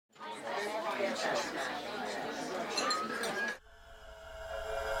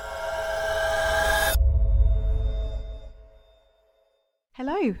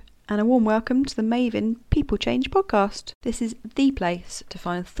Hello, and a warm welcome to the Maven People Change podcast. This is the place to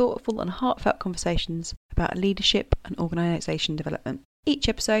find thoughtful and heartfelt conversations about leadership and organisation development. Each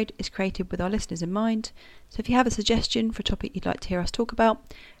episode is created with our listeners in mind, so if you have a suggestion for a topic you'd like to hear us talk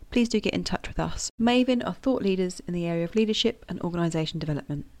about, please do get in touch with us. Maven are thought leaders in the area of leadership and organisation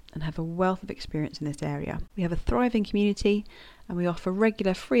development and have a wealth of experience in this area. We have a thriving community and we offer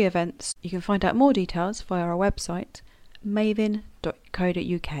regular free events. You can find out more details via our website,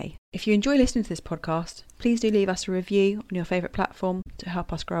 maven.co.uk. If you enjoy listening to this podcast, please do leave us a review on your favourite platform to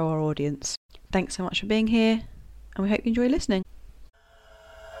help us grow our audience. Thanks so much for being here, and we hope you enjoy listening.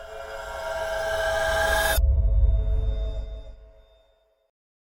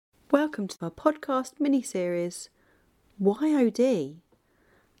 Welcome to our podcast mini-series, Why OD?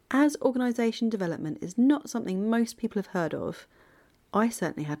 As organisation development is not something most people have heard of, I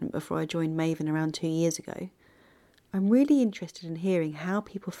certainly hadn't before I joined Maven around 2 years ago. I'm really interested in hearing how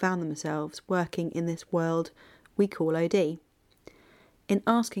people found themselves working in this world we call OD. In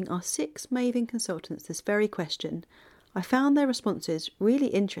asking our 6 Maven consultants this very question, I found their responses really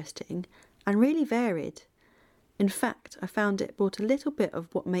interesting and really varied. In fact, I found it brought a little bit of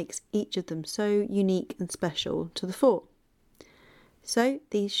what makes each of them so unique and special to the fore. So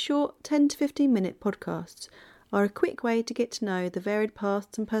these short 10 to 15 minute podcasts are a quick way to get to know the varied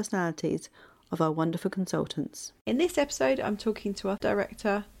paths and personalities of our wonderful consultants. In this episode, I'm talking to our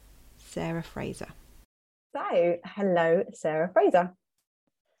director, Sarah Fraser. So, hello, Sarah Fraser.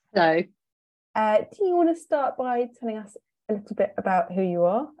 Hello. Do you want to start by telling us a little bit about who you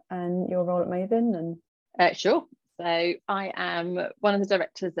are and your role at Maven? Sure. So, I am one of the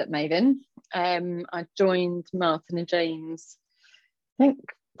directors at Maven. I joined Martin and James, I think,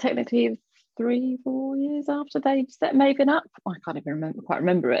 technically 3-4 years after they set Maven up. I can't even quite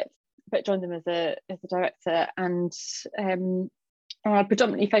remember it. But joined them as a director, and I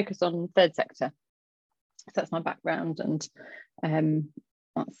predominantly focus on third sector. So that's my background, and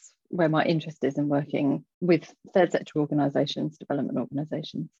that's where my interest is in working with third sector organisations, development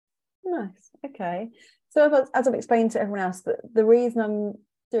organisations. Nice. Okay. So as I've explained to everyone else, the reason I'm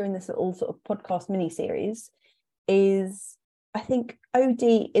doing this little sort of podcast mini series is I think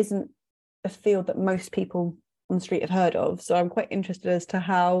OD isn't a field that most people on the street have heard of. So I'm quite interested as to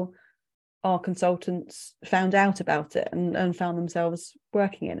how our consultants found out about it and found themselves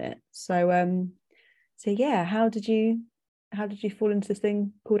working in it. So yeah, how did you fall into this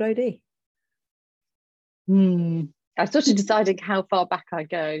thing called OD? I sort of deciding how far back I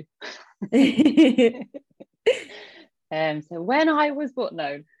go. So when I was not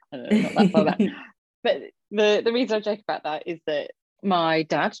that far back. But the reason I joke about that is that my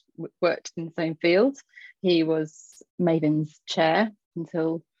dad worked in the same field. He was Maven's chair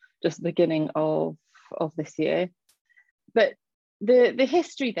until just the beginning of this year. But the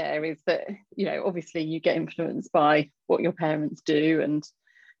history there is that, you know, obviously you get influenced by what your parents do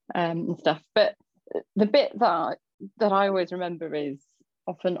and stuff. But the bit that I always remember is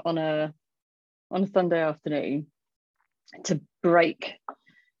often on a Sunday afternoon to break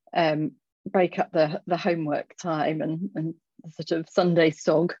up the homework time and the sort of Sunday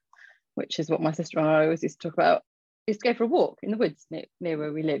sog, which is what my sister and I always used to talk about. Used to go for a walk in the woods near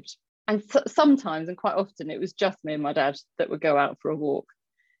where we lived, and sometimes and quite often it was just me and my dad that would go out for a walk,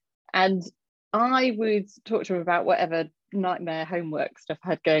 and I would talk to him about whatever nightmare homework stuff I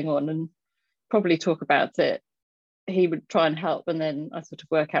had going on and probably talk about it. He would try and help, and then I sort of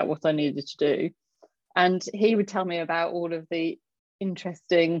work out what I needed to do, and he would tell me about all of the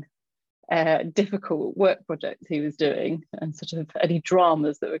interesting difficult work projects he was doing and sort of any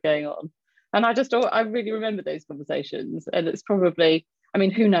dramas that were going on. And I really remember those conversations, and it's probably, I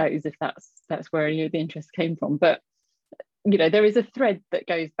mean, who knows if that's where any of the interest came from, but you know, there is a thread that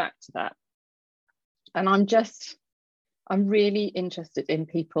goes back to that. And I'm really interested in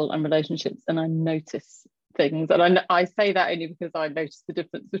people and relationships, and I notice things, and I say that only because I notice the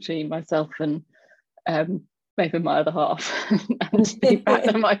difference between myself and maybe my other half and the feedback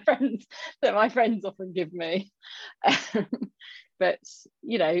that my friends often give me. But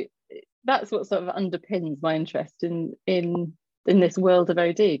you know, that's what sort of underpins my interest in this world of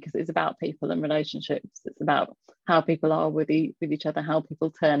OD, because it's about people and relationships. It's about how people are with each other, how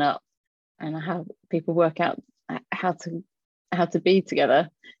people turn up, and how people work out how to be together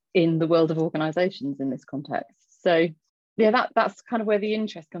in the world of organisations in this context. So yeah, that's kind of where the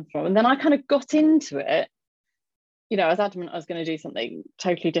interest comes from. And then I kind of got into it, you know, I was adamant I was going to do something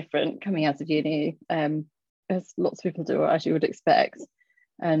totally different coming out of uni, as lots of people do, or as you would expect.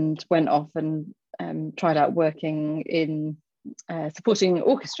 and went off and tried out working in supporting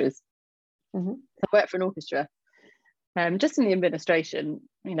orchestras. Mm-hmm. I worked for an orchestra, just in the administration,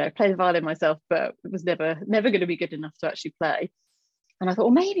 play the violin myself, but it was never going to be good enough to actually play. And I thought,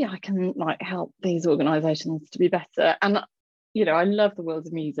 well, maybe I can help these organisations to be better. And I love the world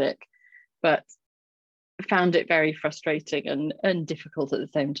of music, but found it very frustrating and difficult at the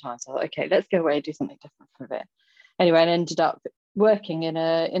same time. So I thought, okay, let's go away and do something different for a bit. Anyway, I ended up working in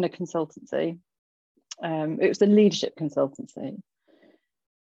a consultancy. It was a leadership consultancy,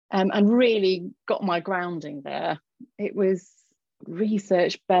 and really got my grounding there. It was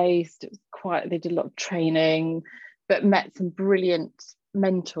research based. It was they did a lot of training, but met some brilliant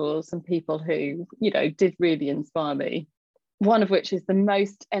mentors and people who did really inspire me. One of which is the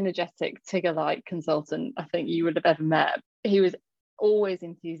most energetic Tigger-like consultant I think you would have ever met. He was always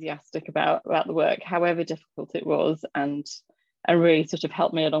enthusiastic about the work, however difficult it was, and really sort of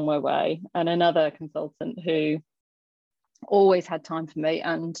helped me along my way. And another consultant who always had time for me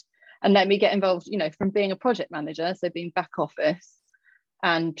and let me get involved, from being a project manager, so being back office,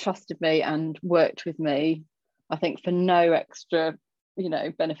 and trusted me and worked with me, I think for no extra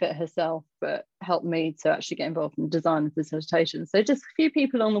benefit herself, but helped me to actually get involved in design and facilitation. So just a few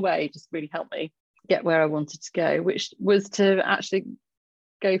people along the way just really helped me get where I wanted to go, which was to actually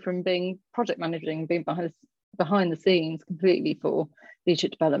go from being project managing, being behind the scenes completely for leadership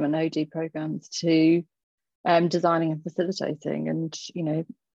development OD programs, to designing and facilitating, and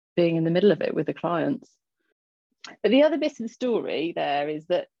being in the middle of it with the clients. But the other bit of the story there is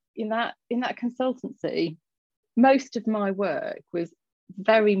that in that consultancy, most of my work was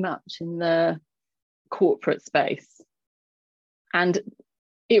very much in the corporate space, and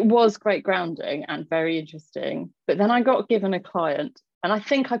it was great grounding and very interesting. But then I got given a client, and I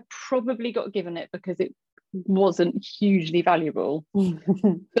think I probably got given it because it wasn't hugely valuable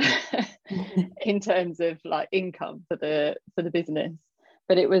in terms of income for the business,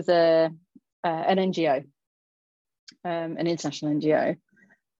 but it was an NGO, an international NGO,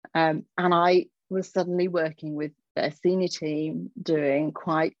 and I was suddenly working with their senior team doing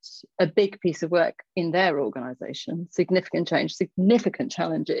quite a big piece of work in their organisation, significant change, significant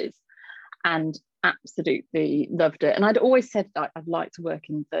challenges, and absolutely loved it. And I'd always said that I'd like to work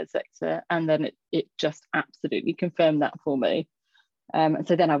in the third sector, and then it just absolutely confirmed that for me. And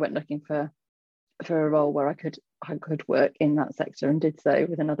so then I went looking for a role where I could work in that sector, and did so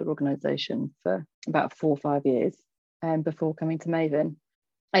with another organisation for about 4 or 5 years before coming to Maven.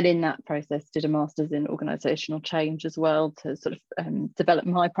 And in that process did a master's in organisational change as well, to sort of develop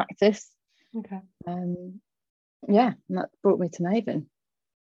my practice. Okay. And that brought me to Maven.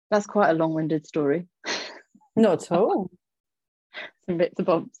 That's quite a long-winded story. Not at all. Some bits and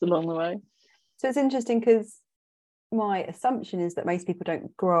bobs along the way. So it's interesting because my assumption is that most people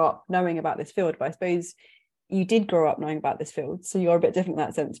don't grow up knowing about this field, but I suppose you did grow up knowing about this field, so you're a bit different in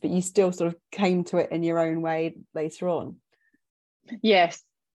that sense, but you still sort of came to it in your own way later on. Yes.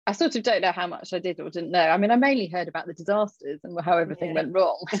 I sort of don't know how much I did or didn't know. I mean, I mainly heard about the disasters and how everything went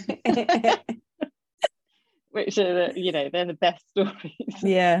wrong. Which are, they're the best stories.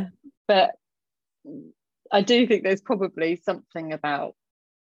 Yeah. But I do think there's probably something about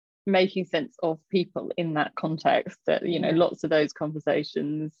making sense of people in that context, that, lots of those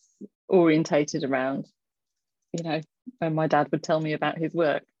conversations orientated around, when my dad would tell me about his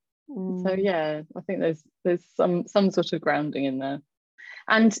work. So yeah, I think there's some sort of grounding in there.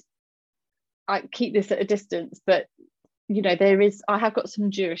 And I keep this at a distance, but I have got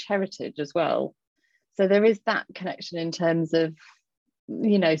some Jewish heritage as well, so there is that connection in terms of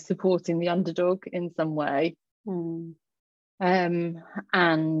supporting the underdog in some way.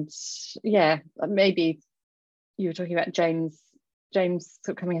 And yeah, maybe you were talking about James sort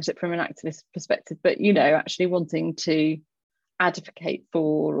of coming at it from an activist perspective, but actually wanting to advocate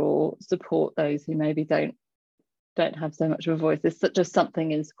for or support those who maybe don't have so much of a voice. There's just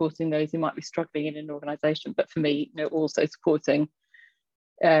something in supporting those who might be struggling in an organisation, but for me, also supporting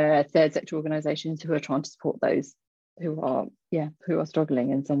third sector organisations who are trying to support those who are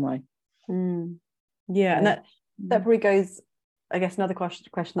struggling in some way. And that probably goes, I guess, another question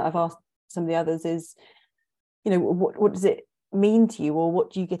that I've asked some of the others is, what does it mean to you, or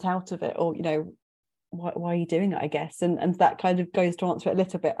what do you get out of it, or why are you doing it, I guess, and that kind of goes to answer it a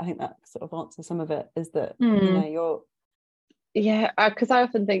little bit. I think that sort of answers some of it, is that you're because I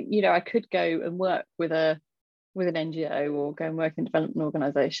often think I could go and work with an NGO or go and work in a development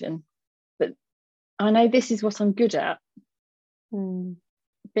organisation, but I know this is what I'm good at,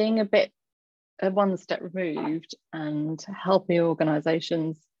 being a bit one step removed and helping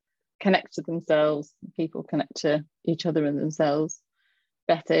organisations connect to themselves, people connect to each other and themselves.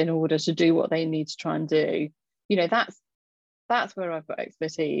 better in order to do what they need to try and do. You know, that's where I've got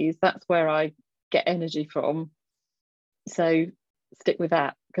expertise, that's where I get energy from. So stick with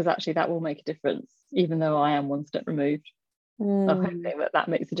that, because actually that will make a difference, even though I am one step removed. I'm hoping that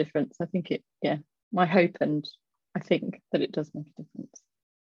makes a difference. I think my hope, and I think that it does make a difference.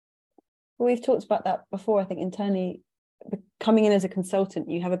 Well, we've talked about that before. I think internally, coming in as a consultant,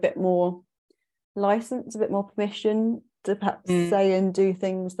 you have a bit more license, a bit more permission to perhaps say and do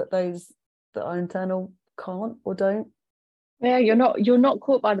things that those that are internal can't or don't. Yeah, you're not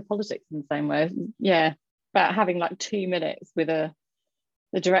caught by the politics in the same way. Yeah, about having like 2 minutes with the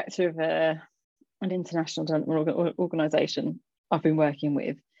director of an international organisation I've been working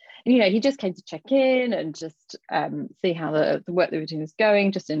with. And, you know, he just came to check in and just see how the work that we're doing is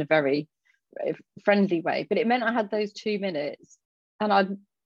going, just in a very friendly way. But it meant I had those 2 minutes, and I'd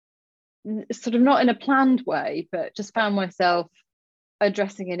sort of, not in a planned way, but just found myself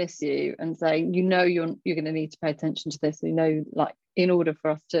addressing an issue and saying, you know, you're going to need to pay attention to this. You know, like, in order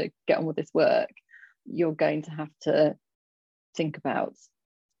for us to get on with this work, you're going to have to think about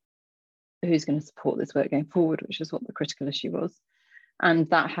who's going to support this work going forward, which is what the critical issue was. And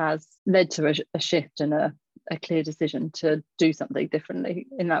that has led to a shift and a clear decision to do something differently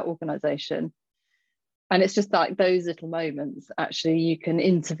in that organisation. And it's just like those little moments, actually, you can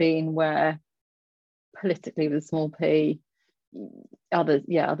intervene where politically, with a small p, others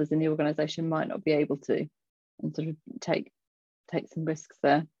in the organisation might not be able to, and sort of take some risks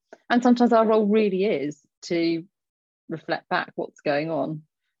there. And sometimes our role really is to reflect back what's going on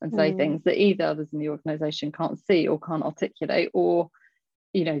and say things that either others in the organisation can't see or can't articulate, or,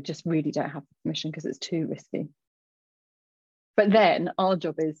 you know, just really don't have the permission because it's too risky. But then our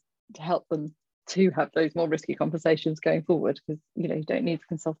job is to help them to have those more risky conversations going forward, because, you know, you don't need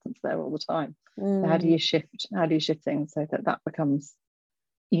consultants there all the time. So how do you shift things so that becomes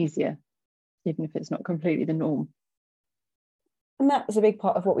easier, even if it's not completely the norm? And that's a big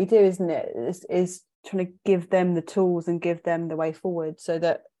part of what we do, isn't it? Is trying to give them the tools and give them the way forward, so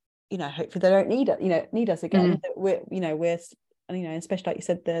that, you know, hopefully they don't need us again. That we're and, you know, especially like you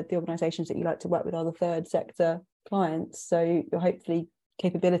said, the organisations that you like to work with are the third sector clients. So you're hopefully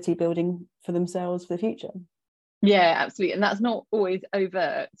capability building for themselves for the future. Yeah, absolutely. And that's not always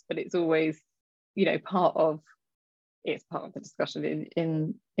overt, but it's always, you know, part of the discussion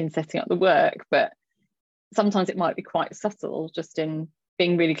in setting up the work. But sometimes it might be quite subtle, just in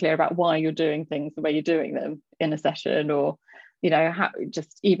being really clear about why you're doing things the way you're doing them in a session, or, you know, how,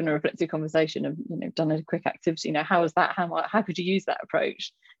 just even a reflective conversation of, you know, done a quick activity, you know, how was that, how could you use that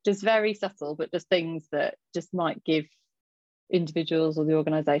approach? Just very subtle, but just things that just might give individuals or the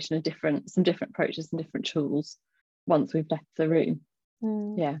organisation some different approaches and different tools once we've left the room.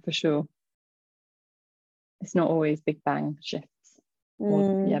 Yeah, for sure. It's not always big bang shifts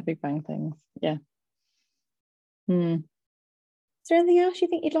or big bang things. Yeah. Is there anything else you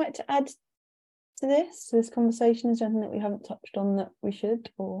think you'd like to add to this conversation? Is there anything that we haven't touched on that we should?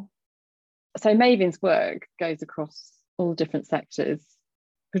 Or so Maven's work goes across all different sectors.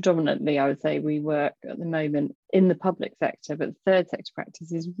 Predominantly, I would say we work at the moment in the public sector, but the third sector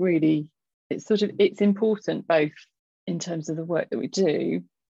practice is really, it's important both in terms of the work that we do,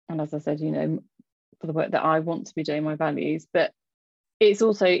 and, as I said, you know, for the work that I want to be doing, my values, but it's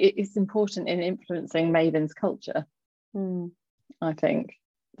also, it's important in influencing Maven's culture. I think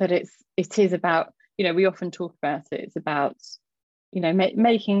that it is about, you know, we often talk about it, it's about, you know,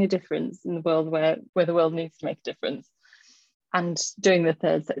 making a difference in the world where the world needs to make a difference. And doing the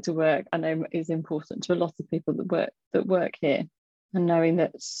third sector work, I know, is important to a lot of people that work here, and knowing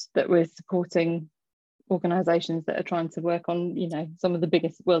that we're supporting organisations that are trying to work on, you know, some of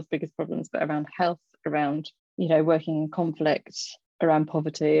the world's biggest problems, but around health, around, you know, working in conflict, around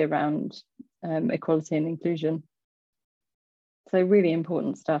poverty, around equality and inclusion. So really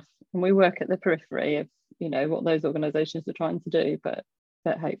important stuff. And we work at the periphery of, you know, what those organisations are trying to do, but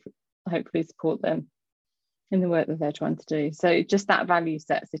hopefully support them in the work that they're trying to do. So just that value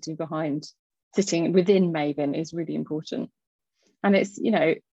set sitting within Maven is really important. And it's, you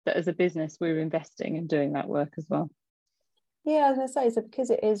know, that as a business we're investing in doing that work as well. Yeah, I was going to say, so because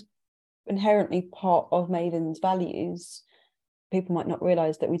it is inherently part of Maven's values, people might not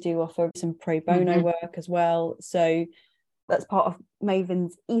realise that we do offer some pro bono work as well. So that's part of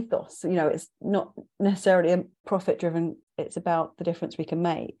Maven's ethos. You know, it's not necessarily a profit driven, it's about the difference we can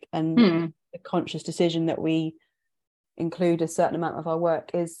make, and the conscious decision that we include a certain amount of our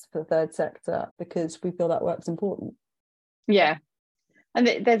work is for the third sector because we feel that work's important. Yeah, and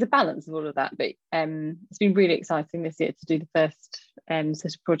there's a balance of all of that, but it's been really exciting this year to do the first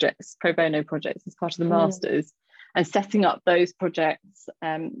set of projects, pro bono projects, as part of the masters, and setting up those projects.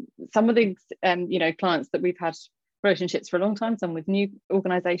 Some of the clients that we've had relationships for a long time, some with new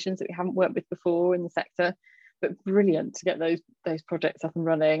organisations that we haven't worked with before in the sector, but brilliant to get those projects up and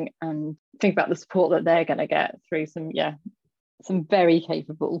running, and think about the support that they're going to get through some very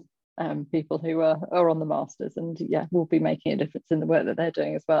capable people who are on the masters, and will be making a difference in the work that they're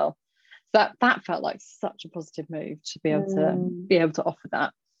doing as well. So that felt like such a positive move to be able to offer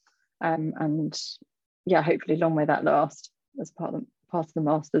that, and hopefully long may that last as part of the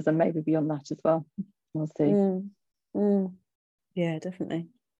masters, and maybe beyond that as well. We'll see. Yeah, definitely.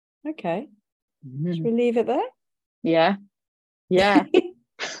 Okay. Should we leave it there? Yeah.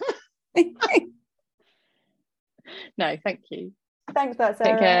 No, thank you. Thanks for that,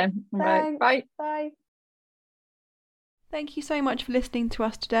 Sarah. Take care. Thanks. Bye. Bye. Thank you so much for listening to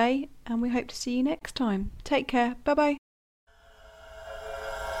us today, and we hope to see you next time. Take care. Bye bye.